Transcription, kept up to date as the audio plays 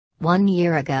1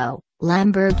 year ago,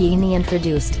 Lamborghini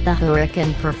introduced the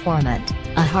Huracan Performante,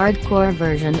 a hardcore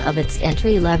version of its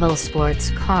entry-level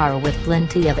sports car with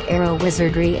plenty of aero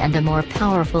wizardry and a more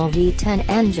powerful V10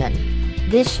 engine.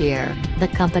 This year, the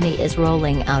company is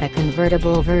rolling out a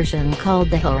convertible version called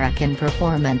the Huracan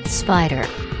Performante Spyder.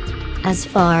 As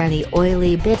far as the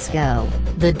oily bits go,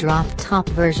 the drop-top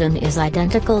version is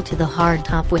identical to the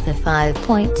hardtop with a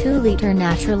 5.2-liter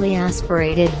naturally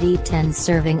aspirated V10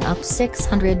 serving up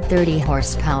 630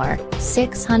 horsepower,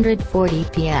 640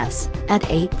 PS, at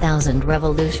 8,000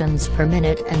 revolutions per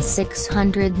minute and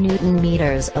 600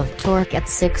 Nm of torque at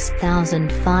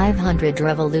 6,500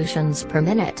 revolutions per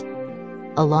minute.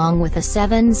 Along with a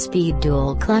 7-speed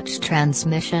dual-clutch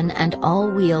transmission and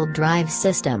all-wheel drive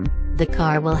system, the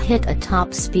car will hit a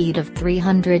top speed of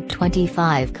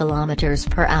 325 km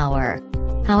per hour.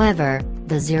 However,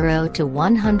 the 0 to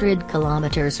 100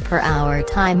 km per hour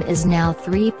time is now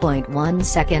 3.1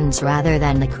 seconds rather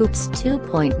than the coupe's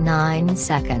 2.9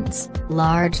 seconds,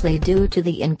 largely due to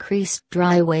the increased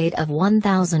dry weight of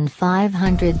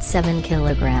 1,507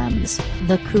 kg.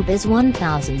 The coupe is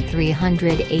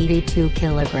 1,382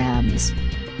 kg.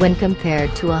 When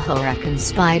compared to a Huracan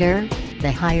Spyder,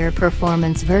 the higher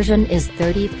performance version is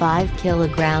 35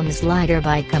 kg lighter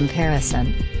by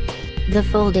comparison. The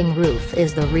folding roof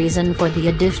is the reason for the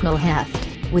additional heft,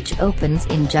 which opens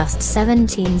in just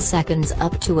 17 seconds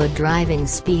up to a driving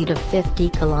speed of 50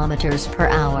 km per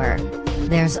hour.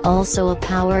 There's also a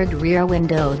powered rear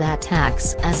window that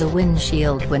acts as a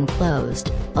windshield when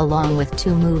closed, along with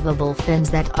 2 movable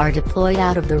fins that are deployed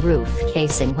out of the roof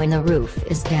casing when the roof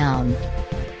is down.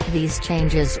 These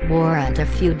changes warrant a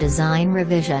few design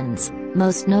revisions,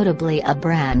 most notably a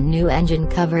brand new engine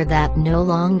cover that no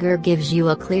longer gives you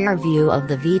a clear view of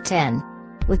the V10.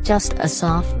 With just a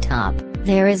soft top,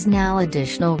 there is now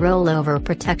additional rollover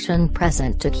protection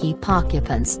present to keep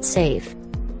occupants safe.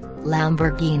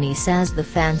 Lamborghini says the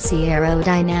fancy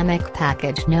aerodynamic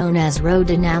package known as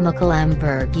Aerodinamical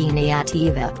Lamborghini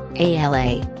Attiva,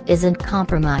 ALA, isn't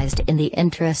compromised in the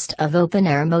interest of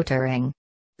open-air motoring.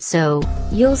 So,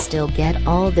 you'll still get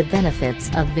all the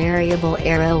benefits of variable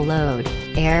aero load,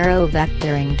 aero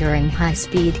vectoring during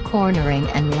high-speed cornering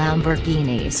and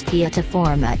Lamborghini's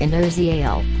Piattaforma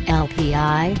Inerziale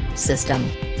 (LPI) system.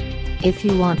 If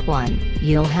you want one,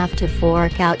 you'll have to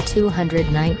fork out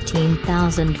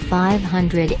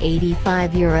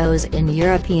 €219,585 in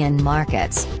European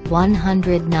markets,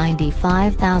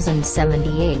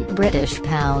 £195,078 British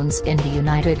pounds in the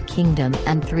United Kingdom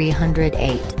and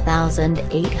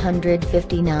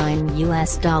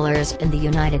 $308,859 in the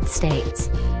United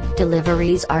States.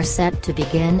 Deliveries are set to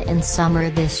begin in summer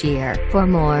this year. For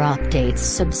more updates,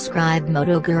 subscribe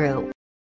MotoGuru.